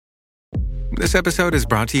This episode is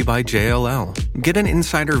brought to you by JLL. Get an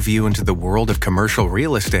insider view into the world of commercial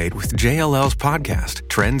real estate with JLL's podcast,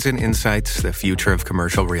 Trends and Insights, the Future of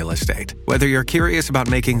Commercial Real Estate. Whether you're curious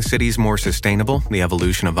about making cities more sustainable, the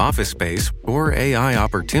evolution of office space, or AI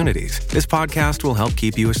opportunities, this podcast will help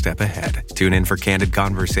keep you a step ahead. Tune in for candid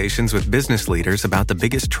conversations with business leaders about the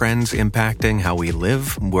biggest trends impacting how we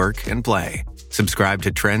live, work, and play. Subscribe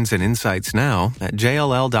to Trends and Insights now at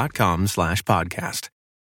jll.com/podcast.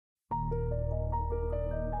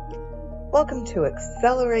 Welcome to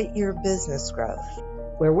Accelerate Your Business Growth,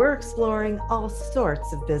 where we're exploring all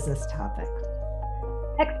sorts of business topics.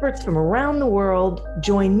 Experts from around the world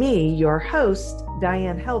join me, your host,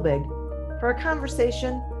 Diane Helbig, for a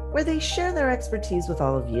conversation where they share their expertise with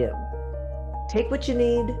all of you. Take what you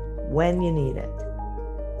need when you need it.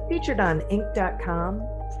 Featured on Inc.com,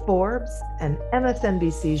 Forbes, and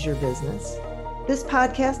MSNBC's Your Business, this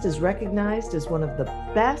podcast is recognized as one of the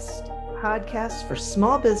best podcasts for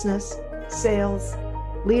small business, sales,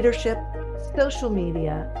 leadership, social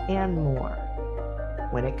media, and more.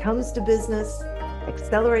 When it comes to business,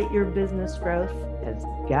 Accelerate Your Business Growth has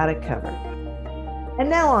got it covered. And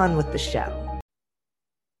now on with the show.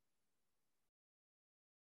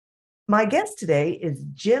 My guest today is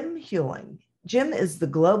Jim Huling. Jim is the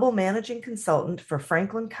Global Managing Consultant for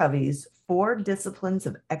Franklin Covey's 4 Disciplines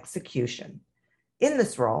of Execution. In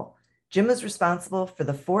this role, Jim is responsible for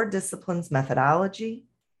the 4 disciplines methodology,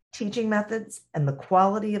 teaching methods, and the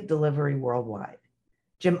quality of delivery worldwide.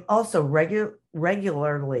 Jim also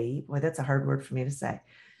regularly, boy, that's a hard word for me to say,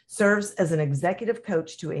 serves as an executive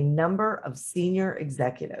coach to a number of senior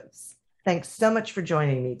executives. Thanks so much for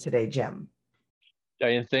joining me today, Jim.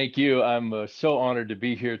 Diane, thank you. I'm so honored to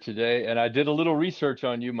be here today. And I did a little research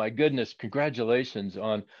on you. My goodness, congratulations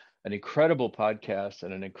on an incredible podcast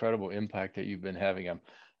and an incredible impact that you've been having.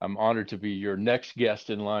 I'm honored to be your next guest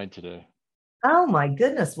in line today. Oh my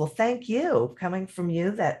goodness. Well, thank you. Coming from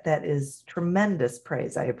you, that is tremendous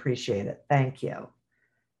praise. I appreciate it. Thank you.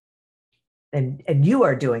 And you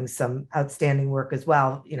are doing some outstanding work as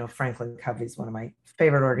well. You know, Franklin Covey is one of my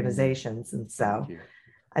favorite organizations. And so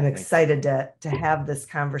I'm excited to have this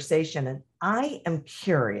conversation. And I am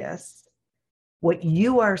curious what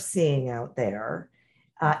you are seeing out there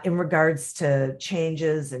in regards to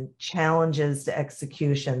changes and challenges to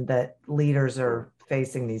execution that leaders are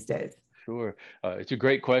facing these days. Sure. It's a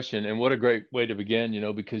great question. And what a great way to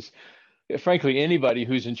begin, because frankly, anybody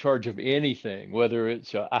who's in charge of anything, whether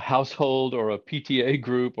it's a household or a PTA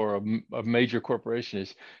group or a major corporation,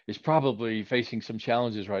 is probably facing some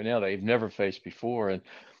challenges right now they've never faced before. And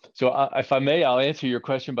so if I may, I'll answer your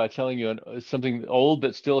question by telling you something old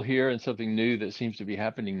that's still here and something new that seems to be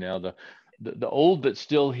happening now. The old that's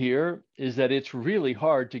still here is that it's really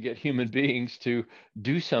hard to get human beings to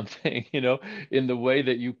do something, in the way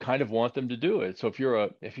that you kind of want them to do it. So if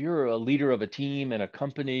you're a leader of a team in a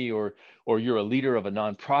company, or you're a leader of a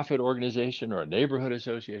nonprofit organization or a neighborhood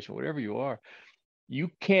association, whatever you are, you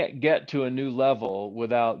can't get to a new level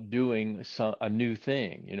without doing a new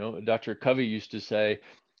thing. Dr. Covey used to say,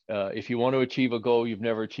 if you want to achieve a goal you've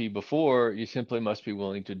never achieved before, you simply must be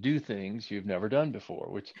willing to do things you've never done before,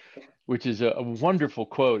 which is a wonderful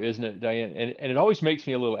quote, isn't it, Diane? And it always makes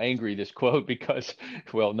me a little angry, this quote, because,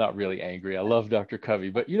 well, not really angry. I love Dr. Covey,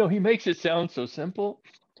 but, he makes it sound so simple.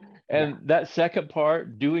 And that second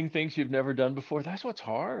part, doing things you've never done before, that's what's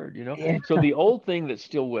hard, Yeah. So the old thing that's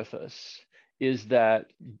still with us is that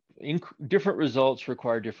different results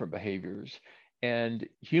require different behaviors. And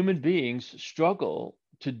human beings struggle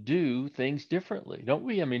to do things differently, don't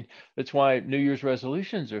we? I mean, that's why New Year's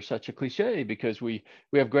resolutions are such a cliche, because we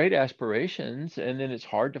have great aspirations and then it's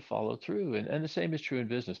hard to follow through. And the same is true in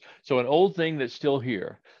business. So an old thing that's still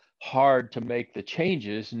here, hard to make the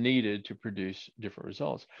changes needed to produce different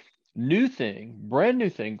results. New thing, brand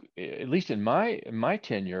new thing, at least in my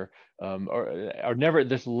tenure, or never at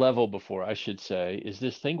this level before, I should say, is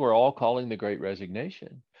this thing we're all calling the Great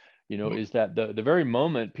Resignation. Is that the very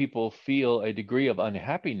moment people feel a degree of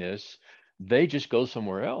unhappiness, they just go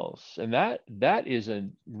somewhere else. And that is a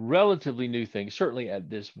relatively new thing, certainly at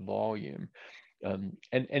this volume. And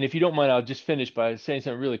if you don't mind, I'll just finish by saying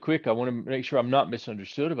something really quick. I want to make sure I'm not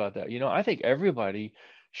misunderstood about that. I think everybody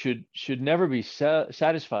should never be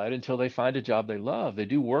satisfied until they find a job they love. They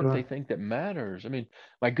do work they think that matters. I mean,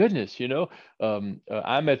 my goodness,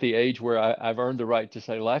 I'm at the age where I've earned the right to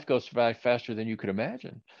say life goes by faster than you could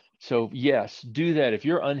imagine. So yes, do that. If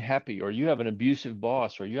you're unhappy, or you have an abusive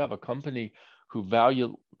boss, or you have a company who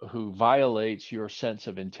violates your sense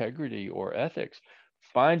of integrity or ethics,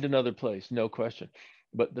 find another place, no question.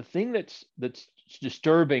 But the thing that's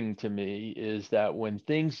disturbing to me is that when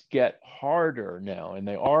things get harder now, and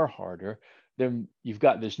they are harder, then you've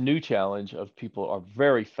got this new challenge of people are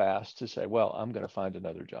very fast to say, well, I'm going to find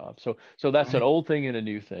another job. So that's an Right. old thing and a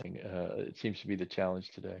new thing. It seems to be the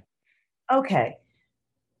challenge today. Okay.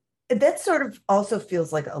 That sort of also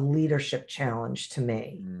feels like a leadership challenge to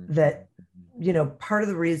me. That, part of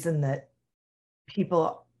the reason that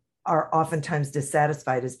people are oftentimes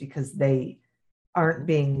dissatisfied is because they aren't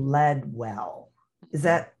being led well. Is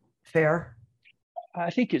that fair? I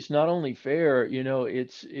think it's not only fair,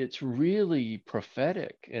 it's really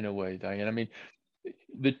prophetic in a way, Diane. I mean,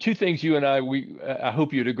 the two things you and I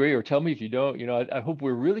hope you'd agree, or tell me if you don't, I hope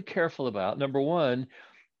we're really careful about. Number one,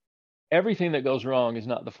 everything that goes wrong is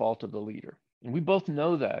not the fault of the leader. And we both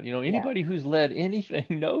know that. Yeah. Anybody who's led anything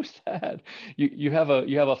knows that. You have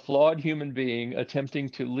a flawed human being attempting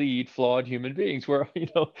to lead flawed human beings, where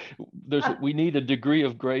we need a degree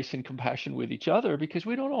of grace and compassion with each other, because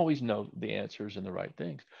we don't always know the answers and the right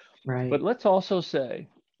things. But Right. let's also say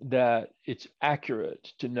that it's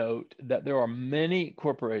accurate to note that there are many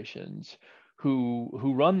corporations who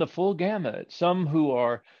run the full gamut. Some who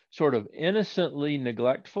are sort of innocently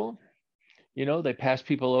neglectful. They pass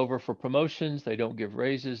people over for promotions. They don't give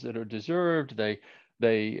raises that are deserved.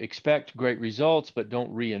 They expect great results, but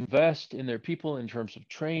don't reinvest in their people in terms of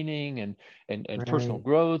training and personal Right.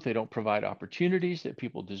 growth. They don't provide opportunities that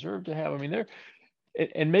people deserve to have. I mean,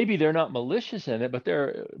 and maybe they're not malicious in it, but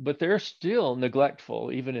they're still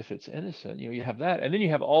neglectful, even if it's innocent. You have that, and then you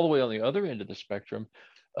have all the way on the other end of the spectrum.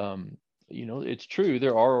 It's true,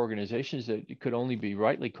 there are organizations that could only be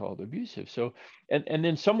rightly called abusive. So, and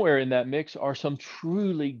then somewhere in that mix are some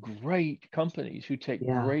truly great companies who take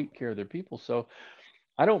Yeah. great care of their people. So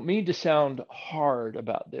I don't mean to sound hard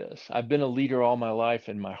about this. I've been a leader all my life,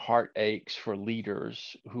 and my heart aches for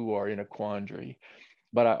leaders who are in a quandary.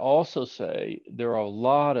 But I also say there are a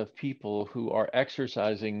lot of people who are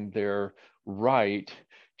exercising their right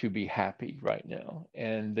to be happy right now.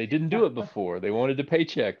 And they didn't do it before. They wanted a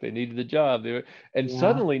paycheck, they needed a job. And Yeah.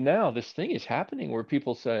 suddenly now this thing is happening where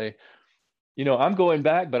people say, I'm going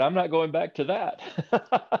back, but I'm not going back to that.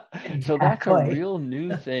 So that's a Exactly. real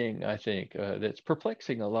new thing, I think, that's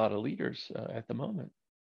perplexing a lot of leaders at the moment.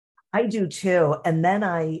 I do too. And then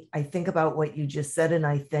I think about what you just said, and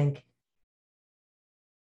I think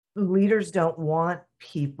leaders don't want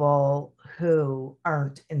people who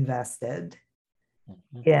aren't invested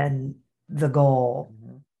Mhm, in the goal,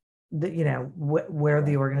 mhm. where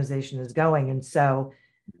the Right. organization is going. And so,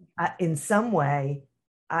 in some way,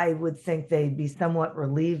 I would think they'd be somewhat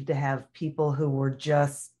relieved to have people who were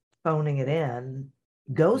just phoning it in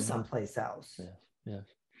go Mhm. someplace else. Yes, yes.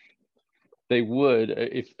 They would,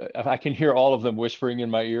 if I can hear all of them whispering in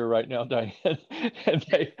my ear right now, Diane, and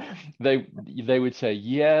they would say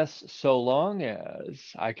yes, so long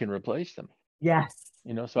as I can replace them, Yes.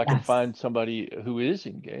 so I can Yes. find somebody who is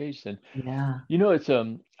engaged. And Yeah. it's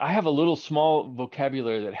I have a little small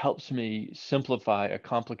vocabulary that helps me simplify a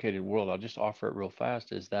complicated world. I'll just offer it real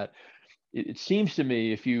fast. Is that it seems to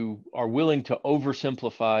me, if you are willing to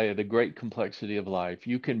oversimplify the great complexity of life,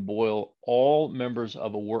 you can boil all members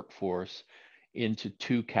of a workforce into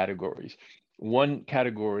two categories. One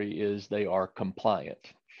category is they are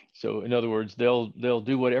compliant. So in other words, they'll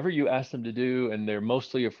do whatever you ask them to do, and they're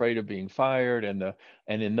mostly afraid of being fired. And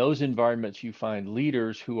in those environments, you find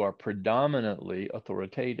leaders who are predominantly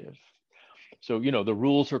authoritative. So, the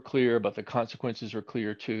rules are clear, but the consequences are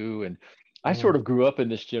clear too. And I sort of Right. grew up in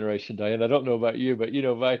this generation, Diane. I don't know about you, but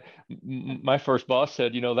my first boss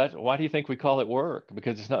said, that why do you think we call it work?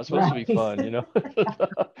 Because it's not supposed to be Right. fun.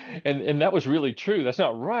 And that was really true. That's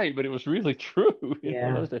not right, but it was really true, in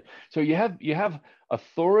Yeah. those days. So you have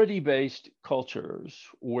authority-based cultures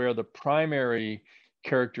where the primary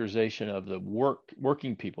characterization of the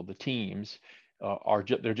working people, the teams,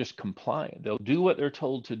 they're just compliant. They'll do what they're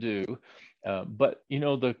told to do. But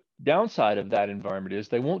the downside of that environment is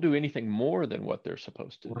they won't do anything more than what they're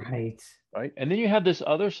supposed to do, Right. right? And then you have this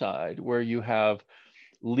other side where you have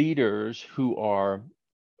leaders who are,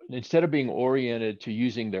 instead of being oriented to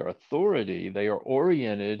using their authority, they are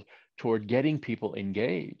oriented toward getting people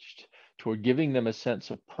engaged, toward giving them a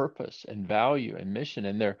sense of purpose and value and mission.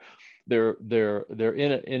 And they're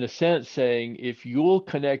in a sense saying, if you'll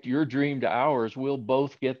connect your dream to ours, we'll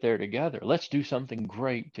both get there together. Let's do something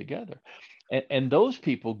great together. And those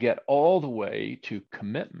people get all the way to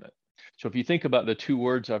commitment. So if you think about the two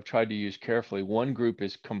words I've tried to use carefully, one group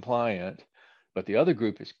is compliant, but the other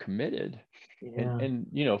group is committed. And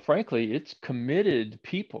Yeah. and frankly, it's committed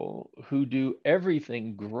people who do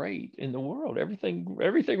everything great in the world, everything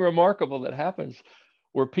remarkable that happens,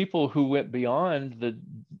 were people who went beyond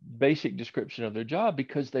basic description of their job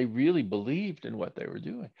because they really believed in what they were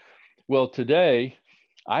doing. Well, today,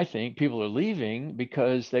 I think people are leaving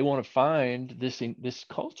because they want to find this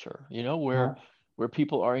culture, Yeah. where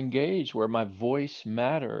people are engaged, where my voice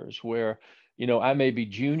matters, where I may be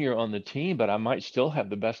junior on the team, but I might still have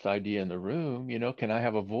the best idea in the room. Can I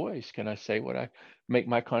have a voice? Can I say what I make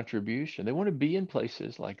my contribution? They want to be in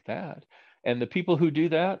places like that. And the people who do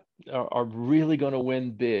that are really going to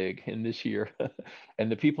win big in this year.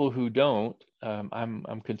 And the people who don't,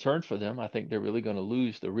 I'm concerned for them. I think they're really going to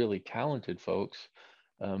lose the really talented folks,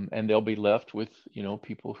 and they'll be left with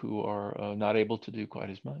people who are not able to do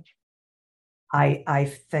quite as much. I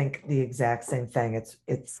think the exact same thing.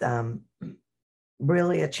 It's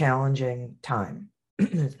really a challenging time.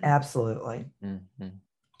 Absolutely Mm-hmm.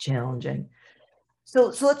 challenging.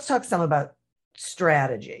 So let's talk some about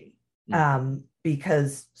strategy,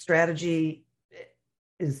 because strategy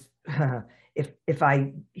is if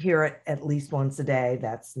I hear it at least once a day,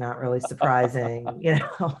 that's not really surprising. Right.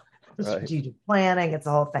 Strategic planning, it's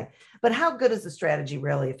a whole thing. But how good is the strategy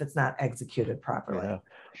really if it's not executed properly? Yeah.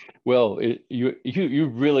 Well, you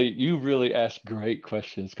really ask great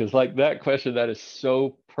questions, because like that question that is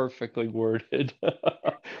so perfectly worded,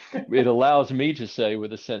 it allows me to say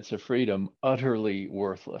with a sense of freedom, utterly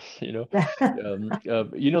worthless. There's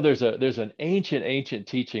an ancient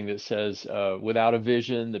teaching that says, without a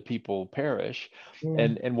vision, the people perish. Yeah.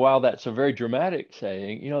 And while that's a very dramatic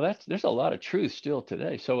saying, there's a lot of truth still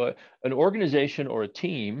today. So an organization or a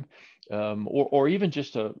team, or even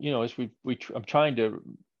just as I'm trying to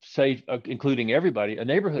say, including everybody, a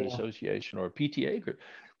neighborhood Yeah. association or a PTA group,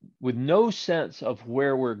 with no sense of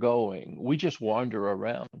where we're going, we just wander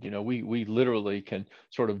around. We literally can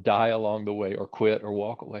sort of die along the way, or quit, or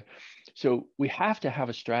walk away. So we have to have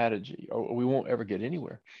a strategy, or we won't ever get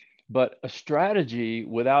anywhere. But a strategy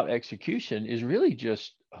without execution is really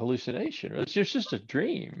just hallucination. It's just a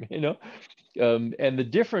dream. And the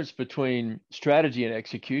difference between strategy and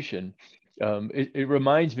execution, it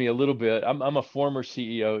reminds me a little bit. I'm a former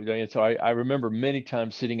CEO, and so I remember many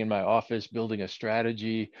times sitting in my office building a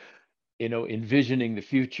strategy, envisioning the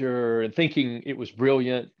future and thinking it was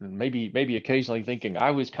brilliant, and maybe occasionally thinking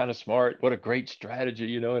I was kind of smart. What a great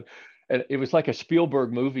strategy, and it was like a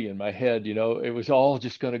Spielberg movie in my head. It was all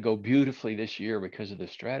just going to go beautifully this year because of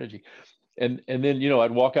this strategy. And then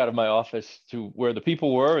I'd walk out of my office to where the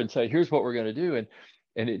people were and say, here's what we're going to do, and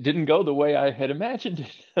it didn't go the way I had imagined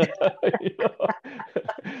it.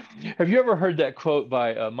 Have you ever heard that quote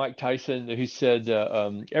by Mike Tyson, who said,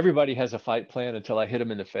 everybody has a fight plan until I hit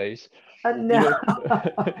them in the face? No.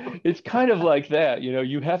 It's kind of like that.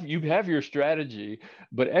 You have your strategy,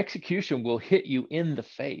 but execution will hit you in the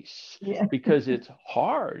face, Yeah. because it's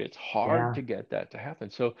hard Yeah. to get that to happen.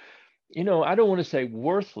 So I don't want to say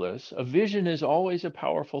worthless. A vision is always a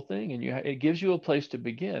powerful thing, and it gives you a place to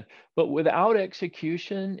begin. But without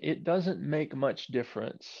execution, it doesn't make much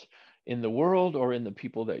difference in the world or in the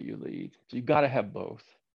people that you lead. So you've got to have both.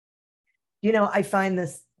 I find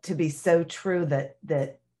this to be so true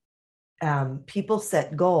that people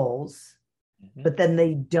set goals, but then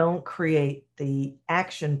they don't create the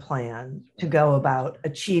action plan to go about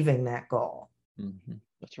achieving that goal. Mm-hmm.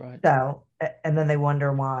 That's right. So, and then they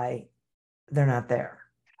wonder why they're not there.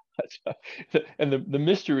 And the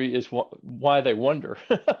mystery is why they wonder.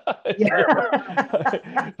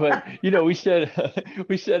 But we said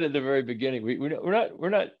at the very beginning, we're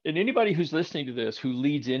not, and anybody who's listening to this who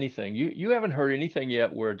leads anything, you haven't heard anything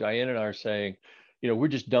yet where Diane and I are saying, we're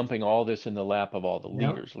just dumping all this in the lap of all the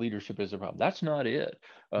leaders. No. Leadership is a problem. That's not it.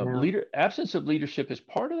 No. Absence of leadership is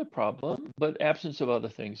part of the problem, but absence of other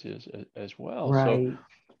things is as well. Right.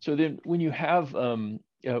 So then when you have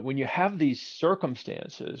these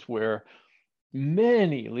circumstances where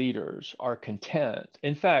many leaders are content,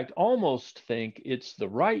 in fact, almost think it's the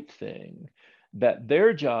right thing, that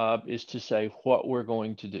their job is to say what we're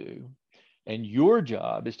going to do, and your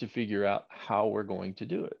job is to figure out how we're going to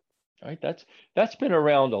do it. Right? That's been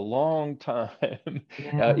around a long time.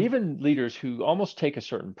 Yeah. Even leaders who almost take a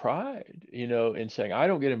certain pride, in saying, I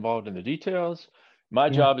don't get involved in the details. My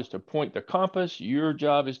job is to point the compass. Your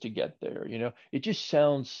job is to get there. It just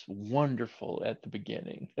sounds wonderful at the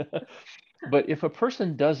beginning. But if a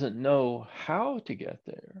person doesn't know how to get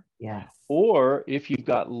there, yes, or if you've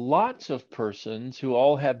got lots of persons who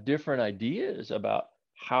all have different ideas about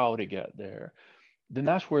how to get there, then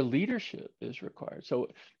that's where leadership is required. So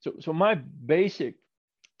my basic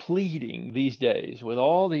pleading these days with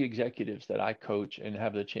all the executives that I coach and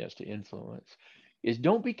have the chance to influence is,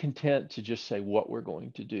 don't be content to just say what we're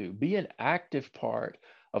going to do. Be an active part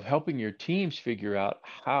of helping your teams figure out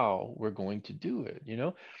how we're going to do it.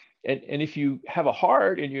 And if you have a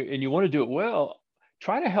heart and you want to do it well,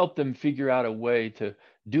 try to help them figure out a way to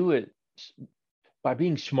do it by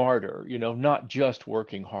being smarter, not just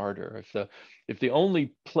working harder. If the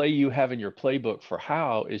only play you have in your playbook for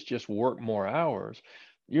how is just work more hours,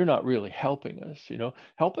 you're not really helping us.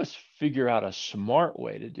 Help us figure out a smart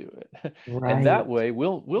way to do it. And Right. that way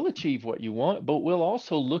we'll achieve what you want, but we'll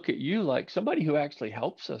also look at you like somebody who actually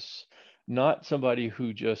helps us, not somebody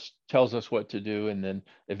who just tells us what to do and then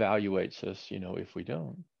evaluates us, if we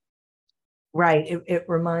don't. Right. It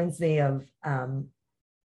reminds me of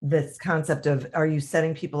this concept of, are you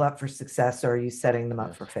setting people up for success or are you setting them up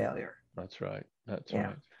Yes, for failure? that's right. That's Yeah.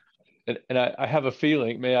 right. And I have a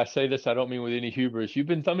feeling, may I say this? I don't mean with any hubris. You've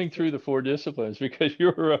been thumbing through the four disciplines because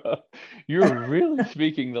you're really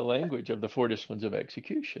speaking the language of the four disciplines of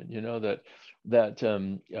execution.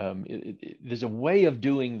 There's a way of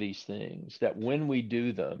doing these things that when we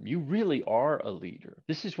do them, you really are a leader.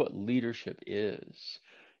 This is what leadership is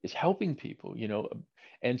helping people.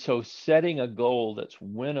 And so setting a goal that's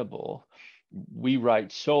winnable, we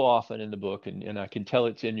write so often in the book, and I can tell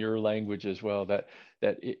it's in your language as well, that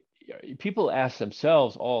people ask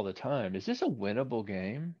themselves all the time, is this a winnable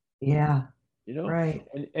game? Yeah. You know, Right.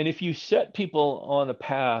 and if you set people on a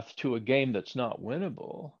path to a game that's not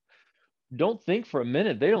winnable, don't think for a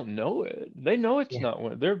minute they don't know it. They know it's Yeah. not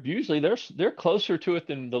win. They're closer to it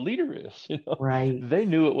than the leader is. Right. They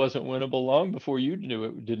knew it wasn't winnable long before you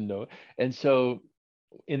didn't know it. And so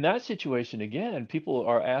in that situation, again, people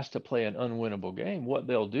are asked to play an unwinnable game. What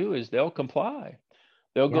they'll do is they'll comply.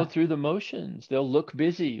 They'll go Yeah. through the motions. They'll look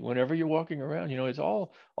busy whenever you're walking around. It's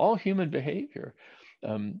all human behavior,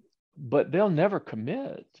 but they'll never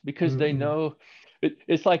commit because they Mm-mm. know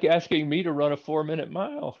it's like asking me to run a 4-minute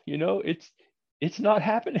mile. It's not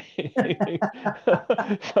happening.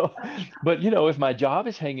 So, but if my job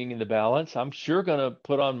is hanging in the balance, I'm sure gonna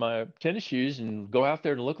put on my tennis shoes and go out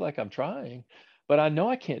there to look like I'm trying. But I know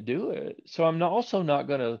I can't do it, so I'm also not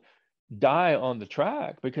gonna die on the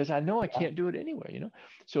track because I know I Yeah. can't do it anyway.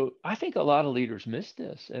 So I think a lot of leaders miss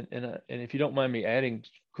this, and if you don't mind me adding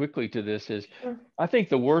quickly to this, is Sure. I think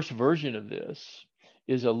the worst version of this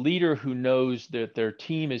is a leader who knows that their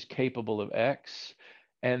team is capable of X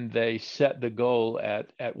and they set the goal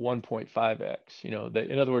at 1.5x.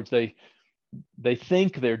 In other words, they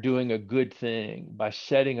think they're doing a good thing by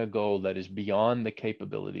setting a goal that is beyond the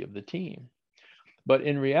capability of the team. But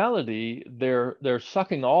in reality, they're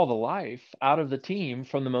sucking all the life out of the team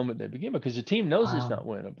from the moment they begin because the team knows it's Wow. not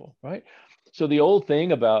winnable, right? So the old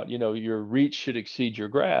thing about, your reach should exceed your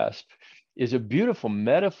grasp is a beautiful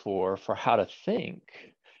metaphor for how to think,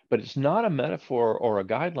 but it's not a metaphor or a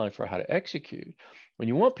guideline for how to execute. When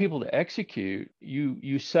you want people to execute,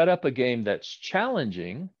 you set up a game that's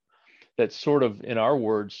challenging, that's sort of, in our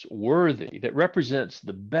words, worthy, that represents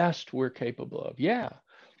the best we're capable of. Yeah,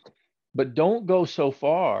 but don't go so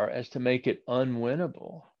far as to make it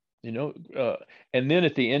unwinnable. You know, uh, and then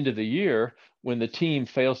at the end of the year, when the team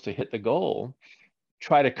fails to hit the goal,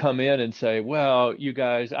 try to come in and say, "Well, you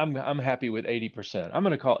guys, I'm happy with 80%. I'm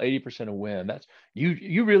going to call 80% a win. That's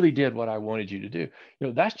you really did what I wanted you to do."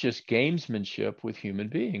 That's just gamesmanship with human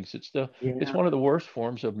beings. It's Yeah. one of the worst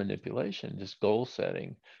forms of manipulation, this goal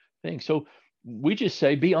setting thing. So we just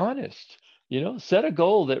say, be honest. Set a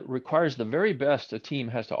goal that requires the very best a team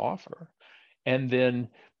has to offer, and then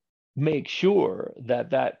make sure that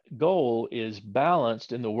that goal is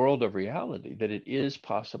balanced in the world of reality, that it is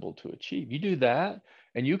possible to achieve. You do that,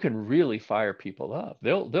 and you can really fire people up.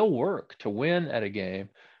 They'll work to win at a game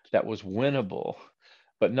that was winnable,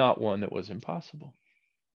 but not one that was impossible.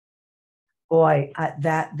 Boy,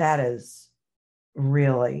 that is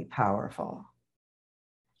really powerful.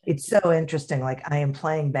 It's so interesting. Like, I am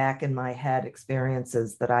playing back in my head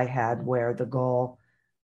experiences that I had where the goal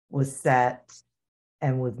was set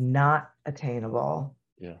and was not attainable,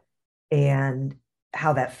 Yeah. and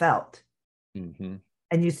how that felt. Hmm.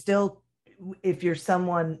 And you still, if you're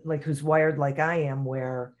someone like who's wired like I am,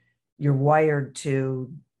 where you're wired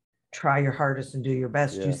to try your hardest and do your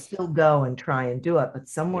best, you Yes. still go and try and do it. But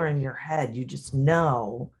somewhere Yes. in your head, you just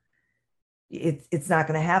know it's not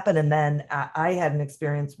going to happen. And then I had an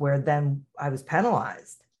experience where then I was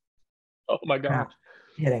penalized Oh my for not gosh.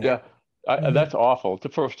 hitting Yeah. it. Mhm. That's awful. To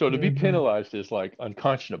be Mhm. penalized is like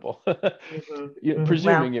unconscionable. Mhm. Yeah, Mhm.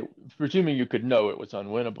 Well, presuming you could know it was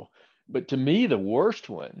unwinnable. But to me, the worst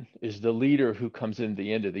one is the leader who comes in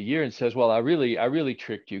the end of the year and says, "Well, I really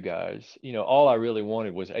tricked you guys. All I really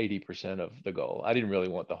wanted was 80% of the goal. I didn't really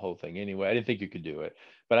want the whole thing anyway. I didn't think you could do it,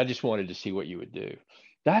 but I just wanted to see what you would do."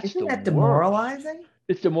 That's isn't the that worst. demoralizing?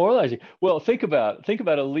 It's demoralizing. Well, think about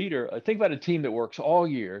a leader, think about a team that works all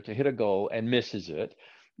year to hit a goal and misses it.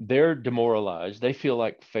 they're demoralized. They feel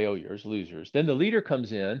like failures, losers. Then the leader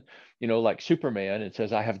comes in, like Superman, and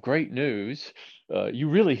says, I have great news. You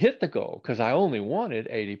really hit the goal because I only wanted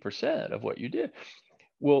 80% of what you did.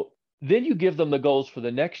 Well, then you give them the goals for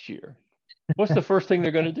the next year. What's the first thing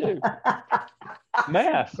they're going to do?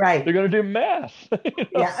 Math. Right. They're going to do math.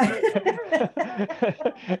 Yeah.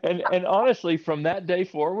 And honestly, from that day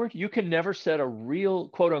forward, you can never set a real,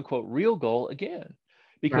 quote unquote, real goal again.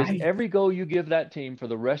 Because Right. every goal you give that team for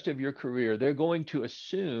the rest of your career, they're going to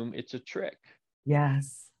assume it's a trick.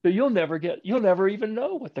 Yes. So you'll never even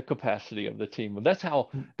know what the capacity of the team is.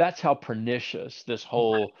 That's how pernicious this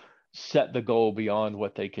whole set the goal beyond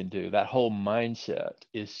what they can do. That whole mindset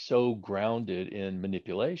is so grounded in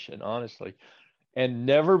manipulation, honestly. And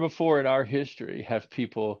never before in our history have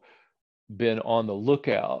people been on the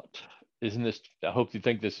lookout. I hope you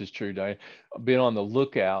think this is true, Diane, been on the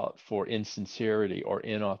lookout for insincerity or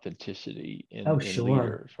inauthenticity in Sure.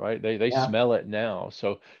 leaders, right? They smell it now.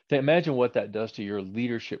 So imagine what that does to your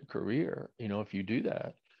leadership career, if you do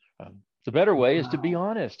that. The better way is to be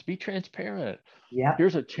honest, be transparent. Yeah.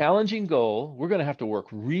 Here's a challenging goal. We're going to have to work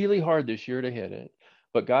really hard this year to hit it.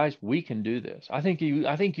 But guys, we can do this. I think we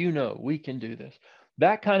can do this.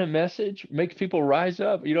 That kind of message makes people rise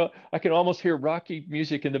up. I can almost hear Rocky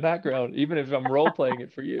music in the background, even if I'm role playing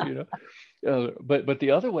it for you. But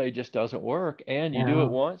the other way just doesn't work. And you do it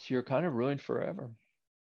once, you're kind of ruined forever.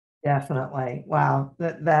 Definitely. Wow.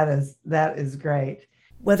 That is great.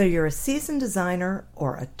 Whether you're a seasoned designer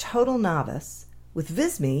or a total novice, with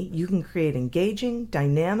Visme, you can create engaging,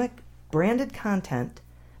 dynamic, branded content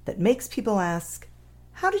that makes people ask,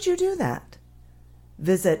 how did you do that?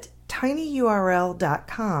 Visit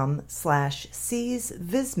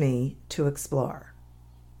tinyurl.com/seesvisme to explore.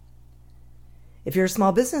 If you're a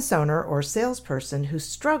small business owner or salesperson who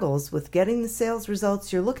struggles with getting the sales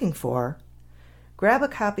results you're looking for, grab a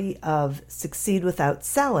copy of Succeed Without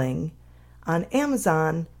Selling on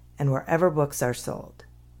Amazon and wherever books are sold.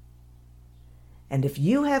 And if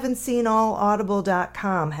you haven't seen all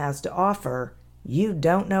Audible.com has to offer, you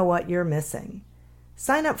don't know what you're missing.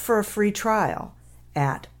 Sign up for a free trial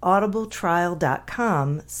at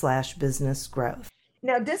audibletrial.com/businessgrowth.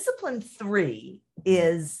 Now, discipline 3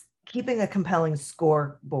 is keeping a compelling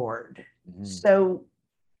scoreboard. Mm-hmm. So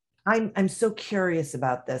I'm so curious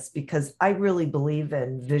about this because I really believe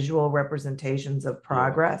in visual representations of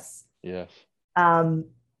progress. Yes.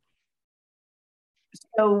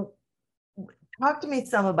 So talk to me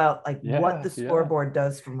some about what the scoreboard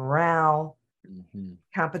does for morale,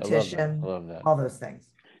 competition, I love that. all those things.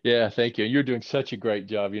 Yeah, thank you. And you're doing such a great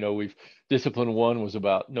job. Discipline 1 was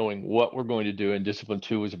about knowing what we're going to do, and discipline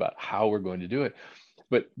 2 was about how we're going to do it.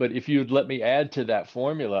 But if you'd let me add to that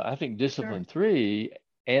formula, I think discipline 3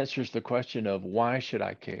 answers the question of why should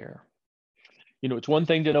I care? It's one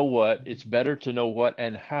thing to know what, it's better to know what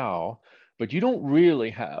and how, but you don't really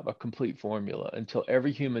have a complete formula until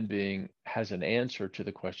every human being has an answer to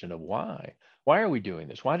the question of why. Why are we doing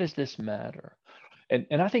this? Why does this matter?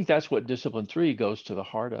 And I think that's what discipline 3 goes to the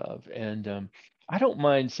heart of. And I don't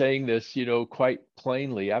mind saying this, quite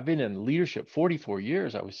plainly. I've been in leadership 44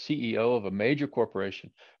 years. I was CEO of a major corporation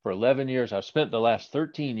for 11 years. I've spent the last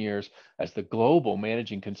 13 years as the global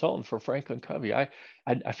managing consultant for Franklin Covey. I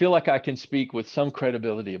feel like I can speak with some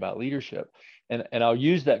credibility about leadership. And I'll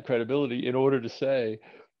use that credibility in order to say,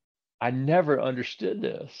 I never understood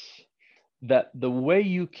this, that the way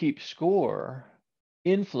you keep score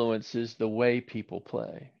influences the way people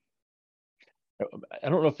play. I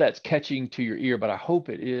don't know if that's catching to your ear, but I hope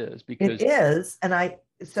it is, because it is. And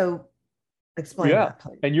so explain that,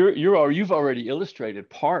 please. And you've already illustrated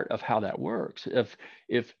part of how that works.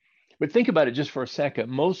 But think about it just for a second.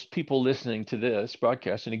 Most people listening to this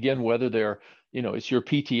broadcast, and again, whether they're, it's your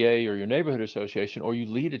PTA or your neighborhood association, or you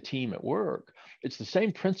lead a team at work, it's the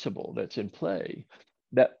same principle that's in play,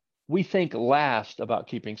 that we think last about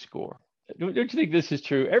keeping score. Don't you think this is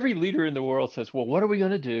true? Every leader in the world says, well, what are we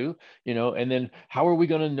going to do? And then how are we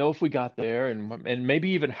going to know if we got there? And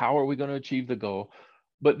maybe even how are we going to achieve the goal?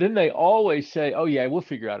 But then they always say, oh yeah, we'll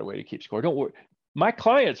figure out a way to keep score. Don't worry. My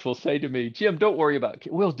clients will say to me, Jim, don't worry about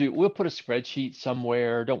it. We'll put a spreadsheet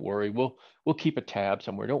somewhere. Don't worry. We'll keep a tab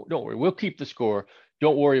somewhere. Don't worry. We'll keep the score.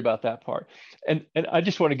 Don't worry about that part. And I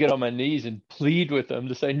just want to get on my knees and plead with them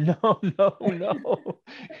to say, no.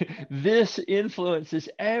 This influences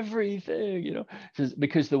everything,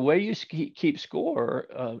 because the way you keep score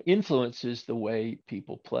influences the way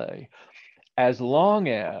people play, as long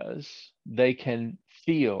as they can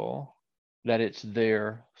feel that it's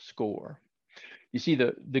their score. You see,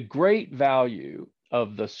 the great value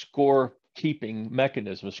of the score scorekeeping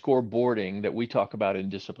mechanism, scoreboarding that we talk about in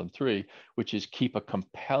Discipline 3, which is keep a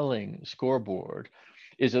compelling scoreboard,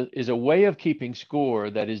 is a way of keeping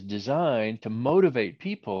score that is designed to motivate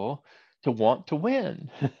people to want to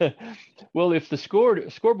win. Well, if the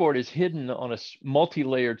scoreboard is hidden on a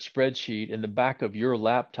multi-layered spreadsheet in the back of your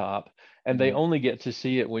laptop, and they only get to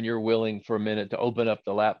see it when you're willing for a minute to open up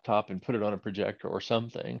the laptop and put it on a projector or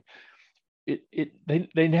something,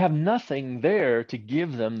 they have nothing there to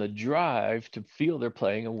give them the drive to feel they're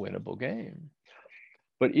playing a winnable game.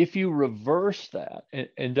 But if you reverse that,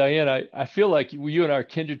 and Diane, I feel like you and I are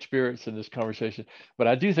kindred spirits in this conversation, but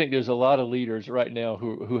I do think there's a lot of leaders right now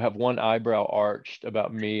who have one eyebrow arched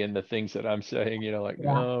about me and the things that I'm saying, like,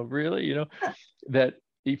 oh, really? That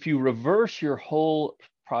if you reverse your whole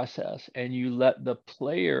process and you let the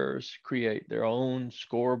players create their own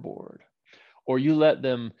scoreboard, or you let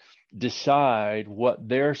them decide what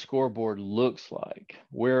their scoreboard looks like,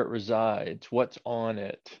 where it resides, what's on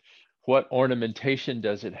it, what ornamentation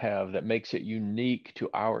does it have that makes it unique to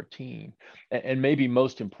our team? And maybe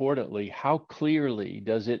most importantly, how clearly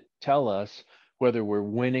does it tell us whether we're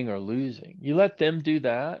winning or losing? You let them do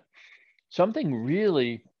that, something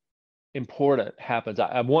really important happens.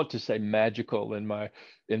 I want to say magical in my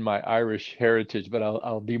Irish heritage, but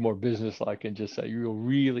I'll be more businesslike and just say you're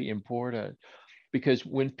really important. Because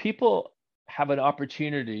when people have an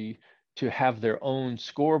opportunity to have their own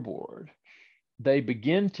scoreboard, they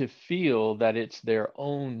begin to feel that it's their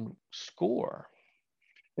own score.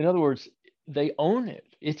 In other words, they own it.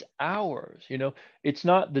 It's ours. It's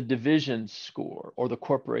not the division's score or the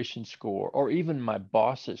corporation score or even my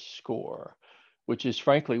boss's score, which is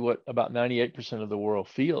frankly what about 98% of the world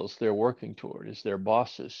feels they're working toward, is their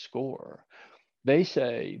boss's score. They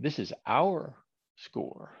say, this is our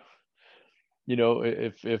score.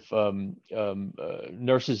 If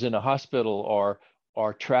nurses in a hospital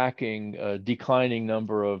are tracking a declining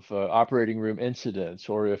number of operating room incidents,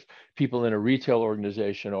 or if people in a retail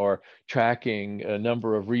organization are tracking a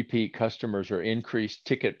number of repeat customers or increased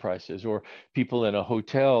ticket prices, or people in a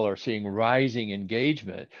hotel are seeing rising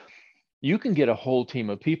engagement, you can get a whole team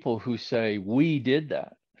of people who say, we did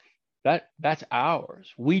that. That's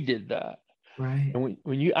ours. We did that. Right. And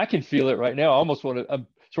when I can feel it right now. I almost I'm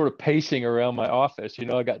sort of pacing around my office.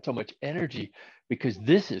 I got so much energy because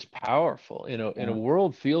this is powerful. In a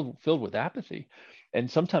world filled with apathy and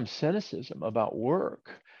sometimes cynicism about work,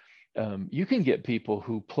 you can get people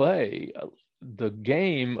who play the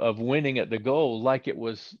game of winning at the goal like it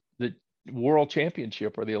was the world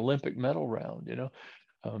championship or the Olympic medal round.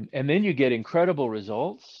 And then you get incredible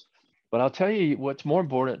results. But I'll tell you what's more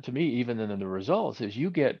important to me even than the results is you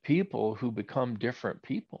get people who become different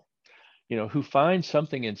people, who find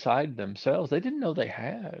something inside themselves they didn't know they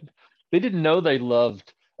had. They didn't know they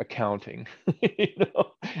loved accounting.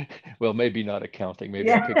 Well, maybe not accounting.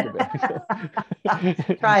 Maybe I picked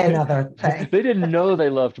it. Try another thing. They didn't know they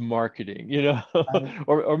loved marketing,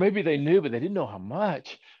 or maybe they knew, but they didn't know how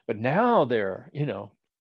much. But now they're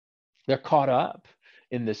caught up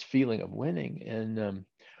in this feeling of winning. And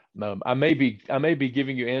I may be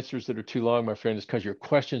giving you answers that are too long, my friend, is because your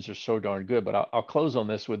questions are so darn good. But I'll close on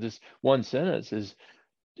this with this one sentence: is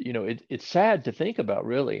it's sad to think about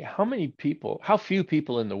really how few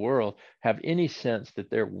people in the world have any sense that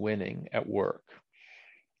they're winning at work.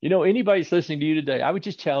 Anybody's listening to you today, I would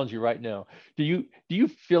just challenge you right now. Do you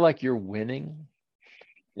feel like you're winning?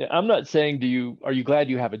 Yeah, I'm not saying are you glad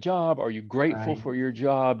you have a job? Are you grateful for your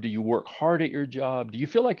job? Do you work hard at your job? Do you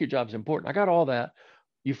feel like your job's important? I got all that.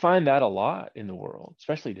 You find that a lot in the world,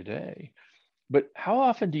 especially today. But how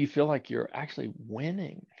often do you feel like you're actually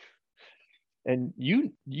winning? And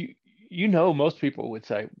most people would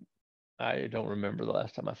say, I don't remember the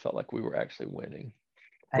last time I felt like we were actually winning.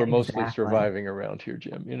 We're mostly surviving around here,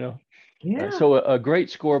 Jim, Yeah. So a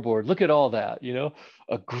great scoreboard, look at all that,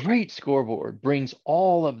 a great scoreboard brings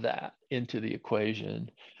all of that into the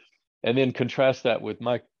equation. And then contrast that with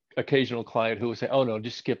my occasional client who will say, oh no,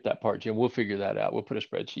 just skip that part, Jim. We'll figure that out. We'll put a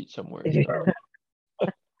spreadsheet somewhere. Do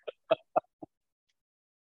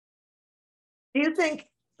you think,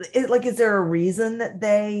 is there a reason that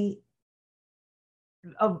they,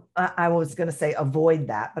 I was going to say avoid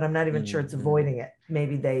that, but I'm not even sure it's avoiding it.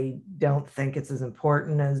 Maybe they don't think it's as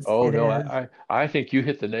important as it is. I think you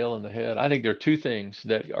hit the nail on the head. I think there are two things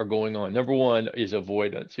that are going on. Number one is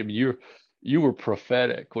avoidance. I mean, you were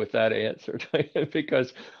prophetic with that answer,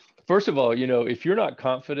 because first of all, if you're not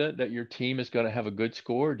confident that your team is going to have a good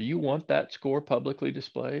score, do you want that score publicly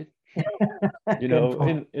displayed? Good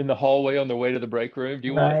point. in the hallway on the way to the break room. Do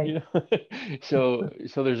you want, Right. so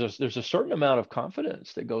there's a certain amount of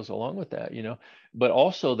confidence that goes along with that, but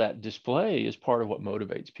also that display is part of what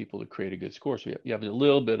motivates people to create a good score. So you have a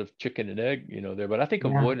little bit of chicken and egg, there, but Yeah. I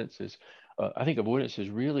think avoidance is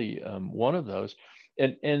really one of those.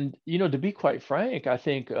 And to be quite frank, I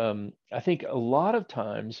think a lot of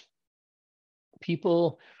times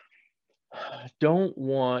people don't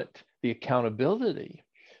want the accountability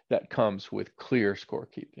that comes with clear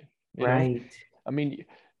scorekeeping. Right. I mean,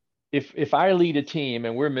 if I lead a team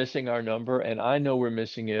and we're missing our number and I know we're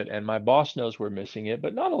missing it and my boss knows we're missing it,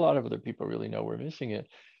 but not a lot of other people really know we're missing it,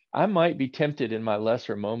 I might be tempted in my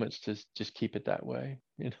lesser moments to just keep it that way,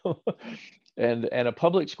 And a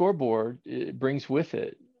public scoreboard, it brings with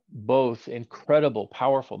it both incredible,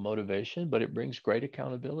 powerful motivation, but it brings great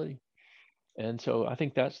accountability. And so I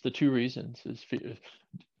think that's the two reasons is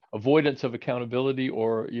avoidance of accountability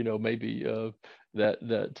or, maybe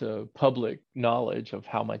that public knowledge of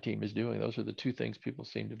how my team is doing. Those are the two things people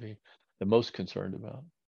seem to be the most concerned about.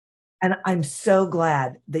 And I'm so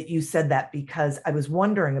glad that you said that because I was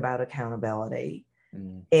wondering about accountability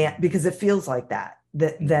and Mm-hmm. because it feels like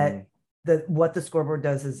Mm-hmm. that what the scoreboard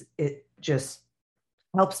does is it just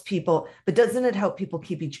helps people, but doesn't it help people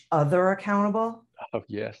keep each other accountable? Oh,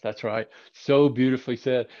 yes, that's right. So beautifully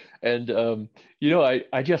said. And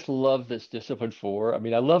I just love this discipline four. I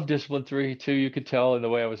mean, I love discipline three too. You could tell in the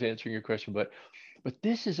way I was answering your question, but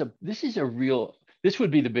this is a real this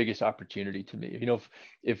would be the biggest opportunity to me.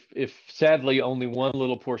 If sadly only one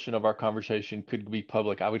little portion of our conversation could be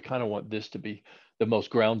public, I would kind of want this to be the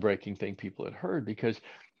most groundbreaking thing people had heard because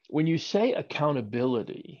when you say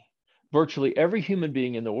accountability, virtually every human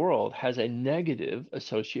being in the world has a negative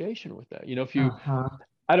association with that. If you Uh-huh.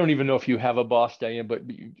 I don't even know if you have a boss, Diane, but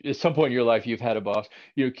at some point in your life, you've had a boss.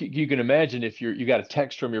 You can imagine if you got a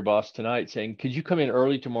text from your boss tonight saying, "Could you come in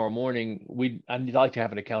early tomorrow morning? I'd like to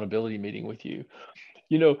have an accountability meeting with you."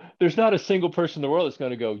 There's not a single person in the world that's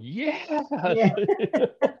going to go, "Yes." Yeah.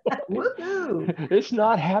 Woohoo. It's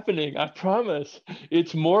not happening. I promise.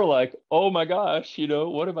 It's more like, "Oh my gosh,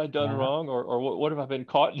 what have I done Yeah. wrong, or what have I been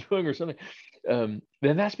caught doing, or something." Then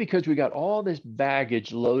that's because we got all this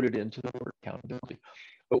baggage loaded into the word accountability.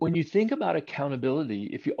 But when you think about accountability,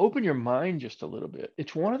 if you open your mind just a little bit,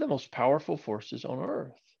 it's one of the most powerful forces on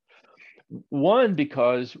earth. One,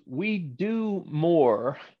 because we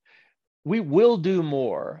will do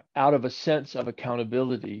more out of a sense of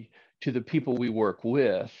accountability to the people we work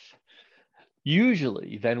with,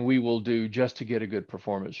 usually than we will do just to get a good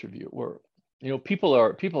performance review at work. People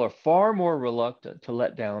are far more reluctant to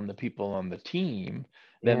let down the people on the team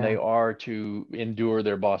than they Yeah. are to endure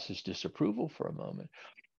their boss's disapproval for a moment.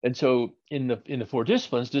 And so in the four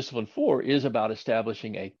disciplines, discipline four is about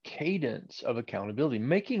establishing a cadence of accountability,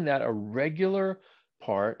 making that a regular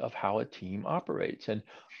part of how a team operates. And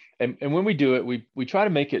when we do it, we try to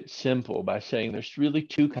make it simple by saying there's really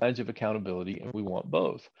two kinds of accountability, and we want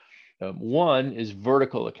both. One is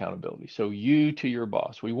vertical accountability. So you to your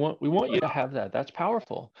boss. We want you to have that. That's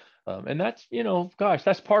powerful. And that's, gosh,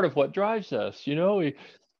 that's part of what drives us.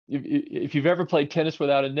 If you've ever played tennis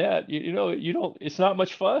without a net, you don't. It's not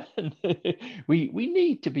much fun. We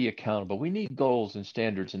need to be accountable. We need goals and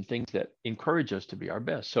standards and things that encourage us to be our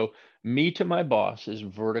best. So me to my boss is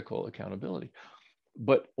vertical accountability.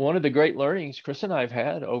 But one of the great learnings Chris and I have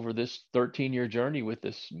had over this 13-year journey with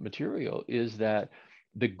this material is that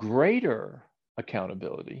the greater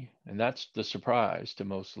accountability, and that's the surprise to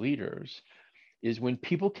most leaders, is when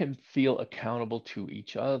people can feel accountable to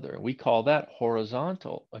each other. We call that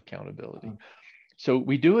horizontal accountability. So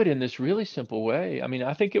we do it in this really simple way. I mean,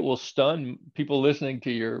 I think it will stun people listening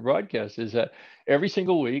to your broadcast is that every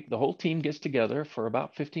single week, the whole team gets together for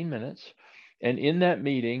about 15 minutes. And in that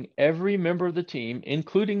meeting, every member of the team,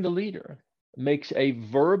 including the leader, makes a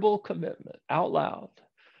verbal commitment out loud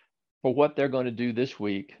for what they're going to do this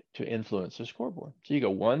week to influence the scoreboard. So you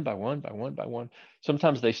go one by one by one by one.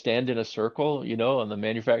 Sometimes they stand in a circle, on the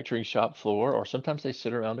manufacturing shop floor, or sometimes they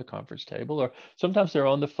sit around a conference table, or sometimes they're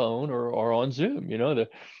on the phone or on Zoom,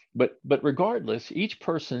 but regardless, each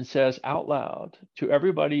person says out loud to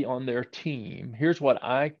everybody on their team, here's what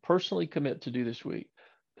I personally commit to do this week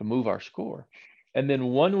to move our score. And then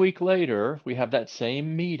 1 week later, we have that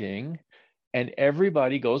same meeting and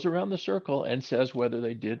everybody goes around the circle and says whether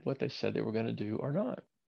they did what they said they were going to do or not.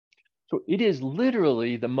 So it is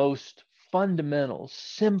literally the most fundamental,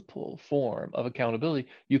 simple form of accountability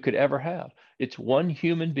you could ever have. It's one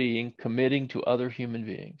human being committing to other human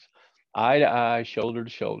beings, eye to eye, shoulder to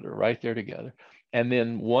shoulder, right there together. And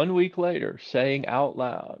then 1 week later, saying out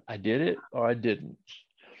loud, I did it or I didn't.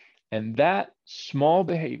 And that small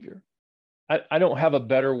behavior, I don't have a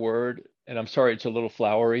better word, and I'm sorry it's a little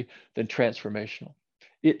flowery, than transformational.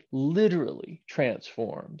 It literally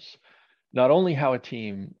transforms not only how a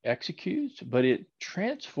team executes, but it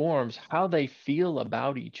transforms how they feel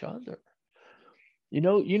about each other.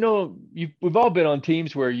 We've all been on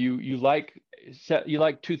teams where you like you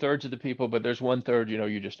like 2/3 of the people, but there's 1/3,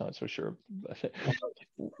 you're just not so sure.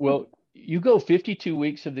 Well, you go 52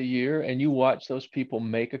 weeks of the year and you watch those people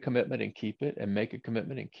make a commitment and keep it, and make a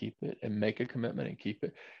commitment and keep it, and make a commitment and keep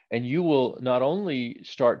it. And you will not only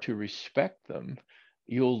start to respect them,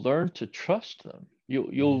 you'll learn to trust them.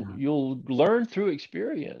 You'll learn through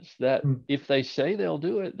experience that if they say they'll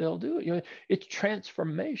do it, they'll do it. It's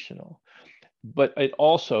transformational. But it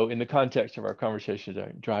also, in the context of our conversation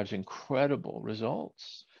today, drives incredible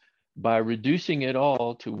results by reducing it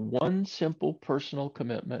all to one simple personal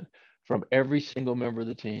commitment from every single member of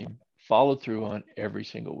the team, followed through on every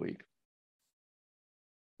single week.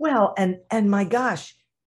 Well, and my gosh,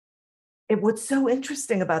 what's so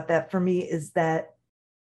interesting about that for me is that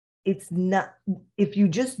it's not, if you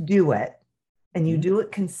just do it and you do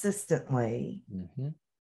it consistently,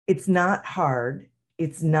 it's not hard.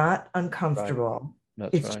 It's not uncomfortable.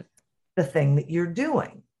 Right. That's it's right. The thing that you're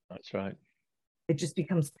doing. That's right. It just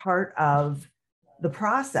becomes part of the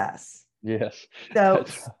process. Yes. So,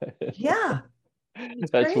 that's right. Yeah.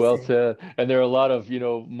 That's well said. And there are a lot of,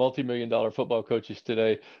 multi-million-dollar football coaches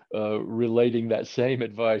today relating that same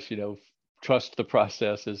advice, trust the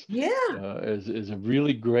process is a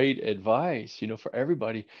really great advice, for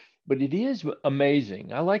everybody. But it is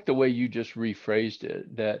amazing. I like the way you just rephrased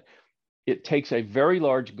it, that it takes a very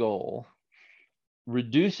large goal,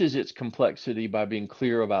 reduces its complexity by being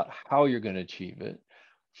clear about how you're going to achieve it,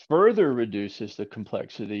 further reduces the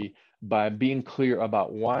complexity by being clear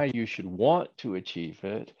about why you should want to achieve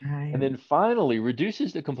it, and then finally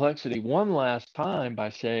reduces the complexity one last time by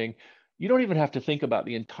saying, you don't even have to think about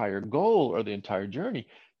the entire goal or the entire journey.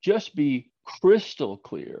 Just be crystal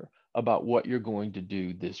clear about what you're going to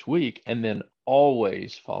do this week, and then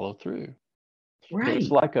always follow through. Right. So it's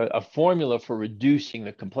like a formula for reducing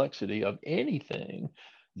the complexity of anything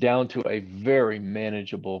down to a very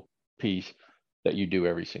manageable piece that you do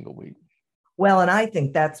every single week. Well, and I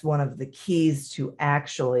think that's one of the keys to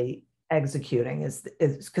actually executing is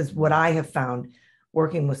because what I have found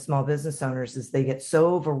working with small business owners is they get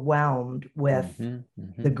so overwhelmed with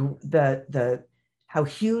the how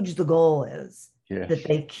huge the goal is. Yes. That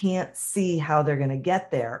they can't see how they're going to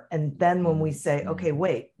get there. And then when we say, okay,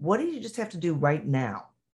 wait, what do you just have to do right now?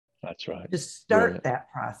 That's right. Just start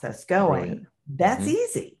that process going. Brilliant. That's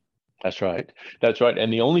easy. That's right. That's right.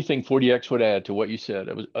 And the only thing 40X would add to what you said,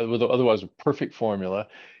 it was otherwise a perfect formula,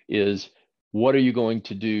 is what are you going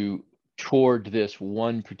to do toward this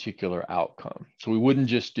one particular outcome? So we wouldn't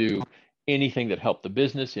just do anything that helped the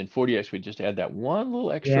business. In 40X, we just add that one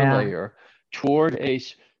little extra layer toward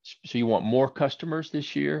so you want more customers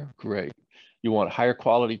this year? Great. You want higher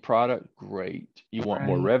quality product? Great. You want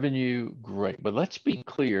more revenue? Great. But let's be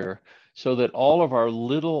clear so that all of our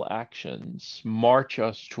little actions march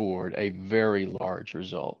us toward a very large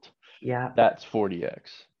result. Yeah. That's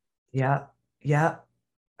 40X. Yeah. Yeah.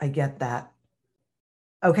 I get that.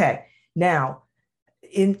 Okay. Now,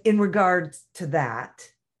 in regards to that,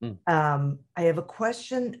 I have a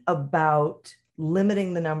question about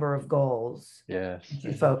limiting the number of goals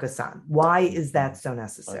you focus on. Why is that so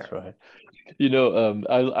necessary? That's right.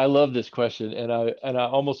 I love this question, and I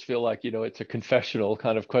almost feel like, it's a confessional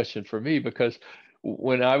kind of question for me, because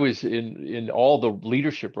when I was in all the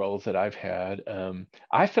leadership roles that I've had,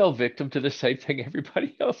 I fell victim to the same thing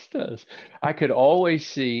everybody else does. I could always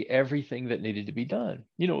see everything that needed to be done.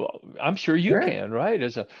 I'm sure you can, right?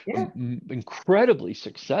 As a incredibly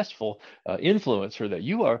successful influencer that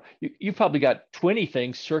you are, you've probably got 20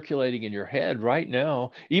 things circulating in your head right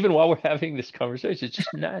now, even while we're having this conversation. It's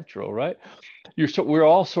just natural, right? We're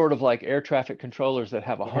all sort of like air traffic controllers that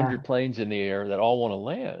have 100 planes in the air that all want to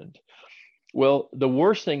land. Well, the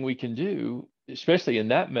worst thing we can do, especially in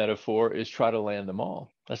that metaphor, is try to land them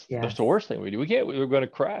all. That's the worst thing we do. We're going to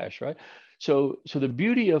crash, right? So the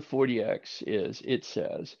beauty of 40X is it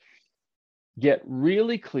says, get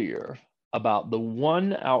really clear about the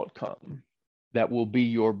one outcome that will be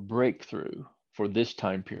your breakthrough for this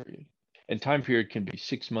time period. And time period can be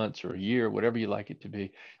 6 months or a year, whatever you like it to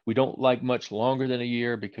be. We don't like much longer than a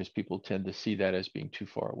year because people tend to see that as being too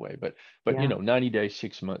far away. But 90 days,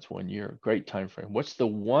 6 months, 1 year, great time frame. What's the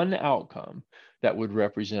one outcome that would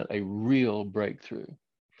represent a real breakthrough?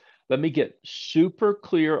 Let me get super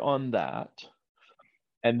clear on that.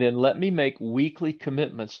 And then let me make weekly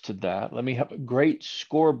commitments to that. Let me have a great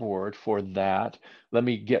scoreboard for that. Let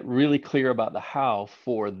me get really clear about the how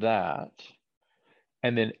for that.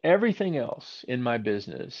 And then everything else in my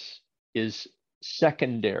business is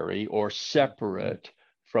secondary or separate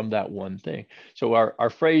from that one thing. So our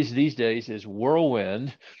phrase these days is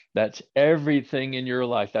whirlwind. That's everything in your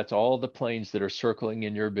life. That's all the planes that are circling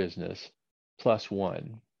in your business plus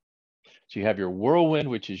one. So you have your whirlwind,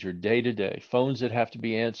 which is your day-to-day, phones that have to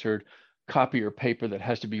be answered, copy or paper that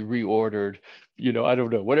has to be reordered, I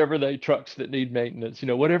don't know, whatever they trucks that need maintenance,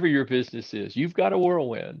 whatever your business is, you've got a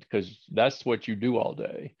whirlwind because that's what you do all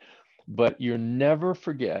day. But you never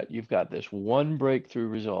forget you've got this one breakthrough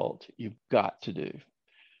result you've got to do.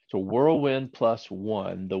 So whirlwind plus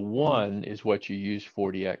one, the one is what you use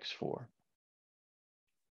 40X for.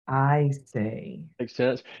 I see. Makes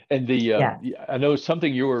sense. And I know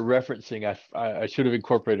something you were referencing, I should have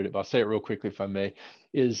incorporated it, but I'll say it real quickly if I may,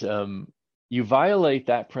 is you violate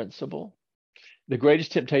that principle. The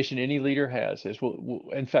greatest temptation any leader has is, well,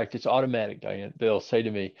 in fact, it's automatic, Diane. They'll say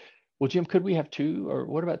to me, well, Jim, could we have two? Or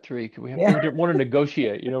what about three? Could we have three? They want to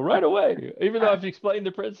negotiate, right away, even though I've explained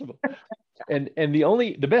the principle. And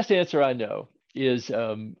the best answer I know is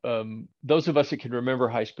those of us that can remember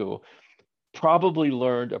high school probably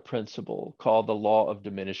learned a principle called the law of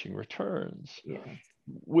diminishing returns,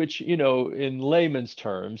 which, in layman's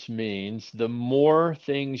terms means the more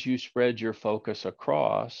things you spread your focus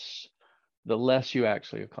across, the less you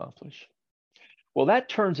actually accomplish. Well, that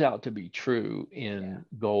turns out to be true in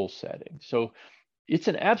goal setting. So it's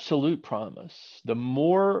an absolute promise. The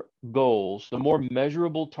more goals, the more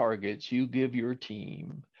measurable targets you give your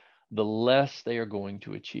team, the less they are going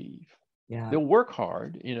to achieve. They'll work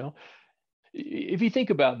hard, If you think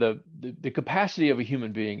about the capacity of a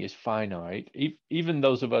human being is finite, even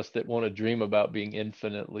those of us that want to dream about being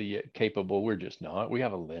infinitely capable, we're just not. We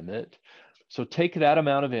have a limit. So take that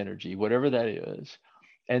amount of energy, whatever that is,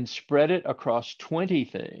 and spread it across 20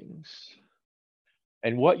 things.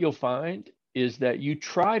 And what you'll find is that you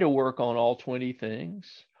try to work on all 20 things,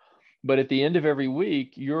 but at the end of every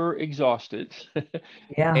week, you're exhausted.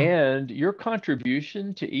 And your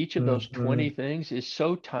contribution to each of those 20 things is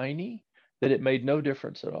so tiny that it made no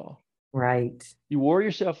difference at all. Right. You wore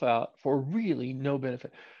yourself out for really no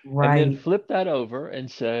benefit. Right. And then flip that over and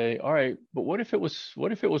say, all right, but what if it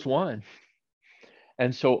was one?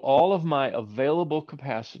 And so all of my available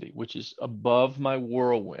capacity, which is above my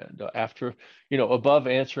whirlwind, after, above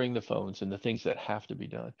answering the phones and the things that have to be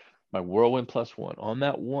done, my whirlwind plus one, on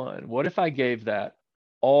that one, what if I gave that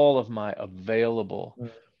all of my available,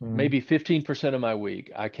 maybe 15% of my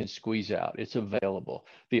week I can squeeze out. It's available.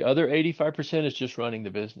 The other 85% is just running the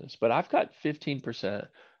business, but I've got 15%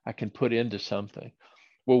 I can put into something.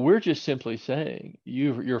 Well, we're just simply saying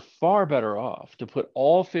you're far better off to put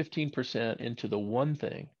all 15% into the one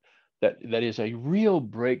thing that is a real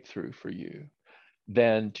breakthrough for you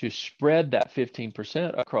than to spread that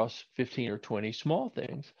 15% across 15 or 20 small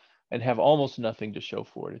things and have almost nothing to show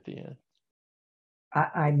for it at the end.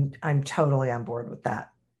 I'm totally on board with that.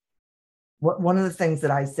 One of the things that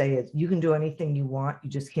I say is you can do anything you want, you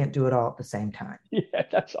just can't do it all at the same time. Yeah,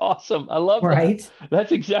 that's awesome. I love that.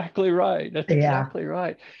 That's exactly right. That's exactly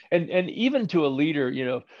right. And even to a leader,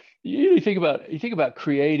 you think about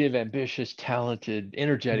creative, ambitious, talented,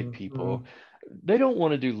 energetic people. They don't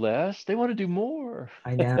want to do less. They want to do more.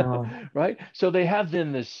 I know. Right? So they have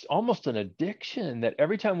then this almost an addiction that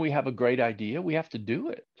every time we have a great idea, we have to do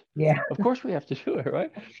it. Yeah. Of course we have to do it,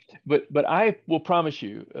 right? But I will promise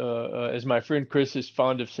you, as my friend Chris is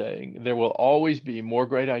fond of saying, there will always be more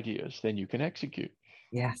great ideas than you can execute.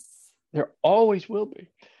 Yes. There always will be.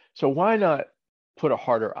 So why not put a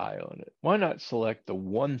harder eye on it? Why not select the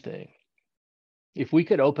one thing? If we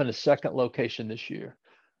could open a second location this year,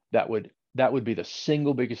 that would be the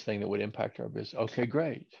single biggest thing that would impact our business. Okay,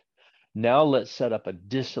 great. Now let's set up a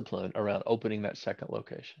discipline around opening that second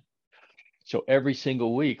location. So every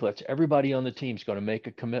single week, everybody on the team is going to make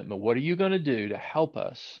a commitment. What are you going to do to help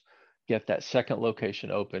us get that second location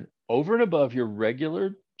open over and above your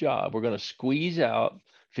regular job? We're going to squeeze out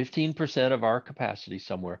 15% of our capacity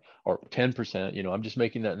somewhere, or 10%, I'm just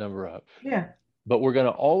making that number up. Yeah. But we're going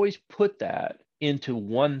to always put that into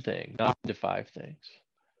one thing, not into 5 things.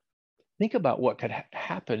 Think about what could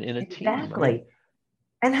happen in a team. Exactly.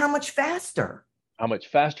 And how much faster? How much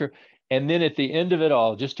faster. And then at the end of it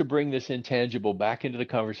all, just to bring this intangible back into the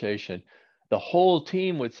conversation, the whole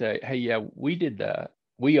team would say, hey, yeah, we did that.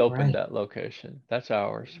 We opened that location. That's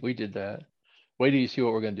ours. We did that. Wait till you see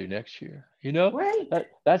what we're going to do next year. Right.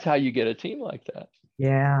 That's how you get a team like that.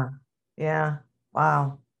 Yeah. Yeah.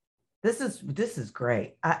 Wow. This is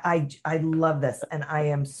great. I love this, and I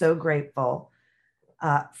am so grateful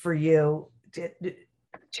for you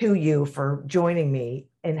to you for joining me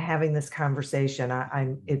and having this conversation.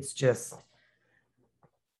 It's just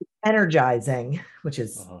energizing, which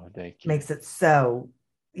is makes it so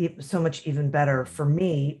much even better for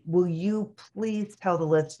me. Will you please tell the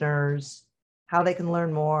listeners how they can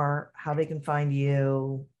learn more, how they can find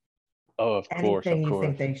you? Oh, of course. Anything you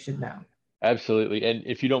think they should know? Absolutely. And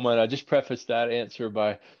if you don't mind, I'll just preface that answer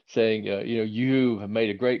by saying, you have made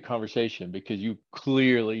a great conversation because you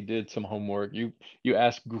clearly did some homework. You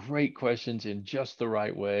asked great questions in just the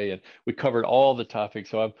right way, and we covered all the topics.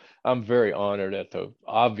 So I'm very honored at the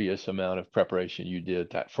obvious amount of preparation you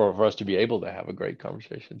did for us to be able to have a great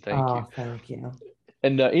conversation. Thank you. Thank you.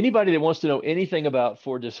 And anybody that wants to know anything about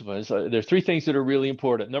Four Disciplines, there's three things that are really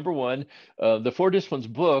important. Number one, the Four Disciplines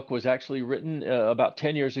book was actually written about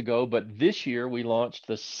 10 years ago, but this year we launched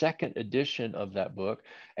the second edition of that book,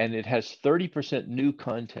 and it has 30% new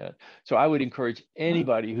content. So I would encourage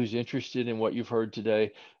anybody who's interested in what you've heard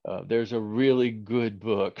today, there's a really good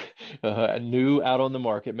book, new out on the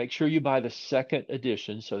market. Make sure you buy the second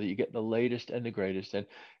edition so that you get the latest and the greatest. And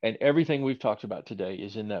everything we've talked about today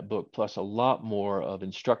is in that book, plus a lot more of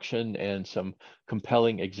instruction and some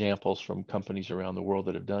compelling examples from companies around the world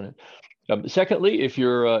that have done it. Secondly, if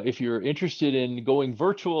you're interested in going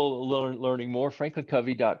virtual, learning more,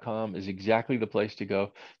 franklincovey.com is exactly the place to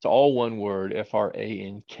go. It's all one word,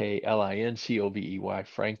 FranklinCovey,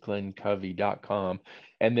 franklincovey.com.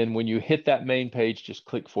 And then when you hit that main page, just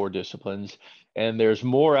click Four Disciplines. And there's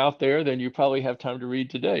more out there than you probably have time to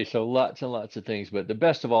read today. So lots and lots of things. But the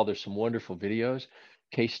best of all, there's some wonderful videos,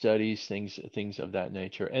 case studies, things of that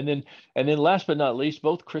nature. And then last but not least,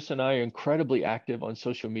 both Chris and I are incredibly active on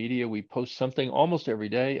social media. We post something almost every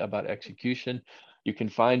day about execution. You can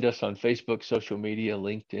find us on Facebook, social media,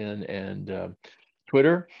 LinkedIn, and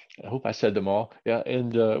Twitter. I hope I said them all. Yeah,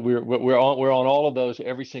 and we're on all of those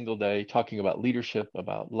every single day, talking about leadership,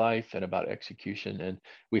 about life, and about execution. And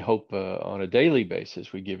we hope on a daily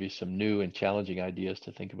basis we give you some new and challenging ideas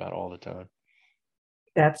to think about all the time.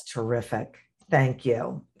 That's terrific. Thank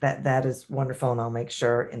you. That is wonderful, and I'll make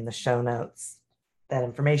sure in the show notes that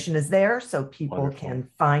information is there so people can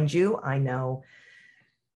find you. I know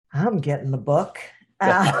I'm getting the book.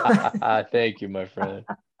 Thank you, my friend.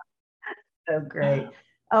 So great.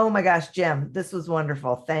 Oh my gosh, Jim, this was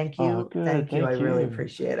wonderful. Thank you. Thank you. I really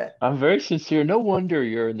appreciate it. I'm very sincere. No wonder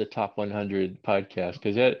you're in the top 100 podcast,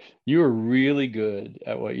 because you are really good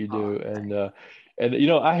at what you do. And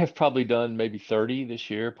I have probably done maybe 30 this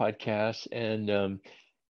year podcasts, and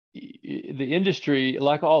the industry,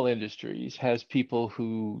 like all industries, has people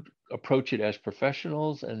who approach it as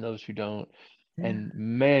professionals and those who don't. Yeah. And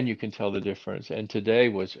man, you can tell the difference. And today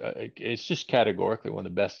it's just categorically one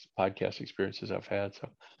of the best podcast experiences I've had. So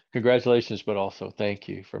congratulations, but also thank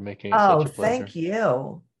you for making it such a pleasure. Thank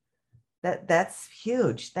you. That's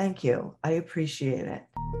huge. Thank you. I appreciate it.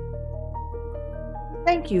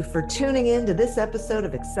 Thank you for tuning in to this episode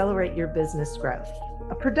of Accelerate Your Business Growth,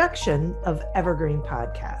 a production of Evergreen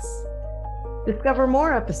Podcasts. Discover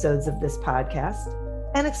more episodes of this podcast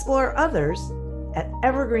and explore others at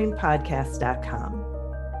evergreenpodcast.com.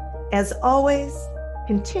 As always,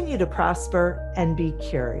 continue to prosper and be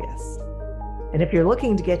curious. And if you're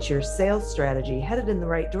looking to get your sales strategy headed in the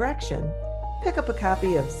right direction, pick up a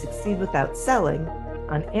copy of Succeed Without Selling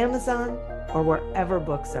on Amazon or wherever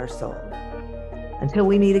books are sold. Until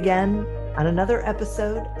we meet again on another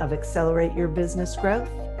episode of Accelerate Your Business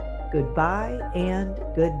Growth, goodbye and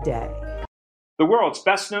good day. The world's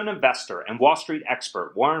best-known investor and Wall Street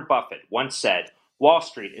expert Warren Buffett once said, "Wall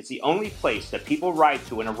Street is the only place that people ride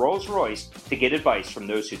to in a Rolls-Royce to get advice from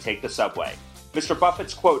those who take the subway." Mr.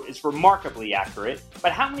 Buffett's quote is remarkably accurate,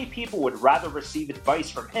 but how many people would rather receive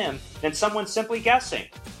advice from him than someone simply guessing?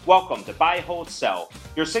 Welcome to Buy, Hold, Sell,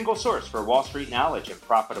 your single source for Wall Street knowledge and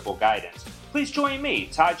profitable guidance. Please join me,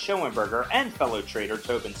 Todd Schoenberger, and fellow trader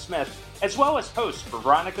Tobin Smith, as well as host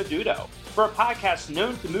Veronica Dudo, for a podcast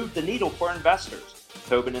known to move the needle for investors.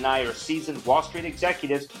 Tobin and I are seasoned Wall Street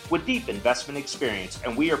executives with deep investment experience,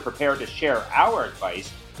 and we are prepared to share our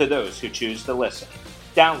advice to those who choose to listen.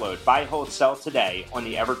 Download Buy, Hold, Sell today on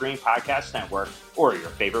the Evergreen Podcast Network or your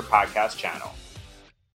favorite podcast channel.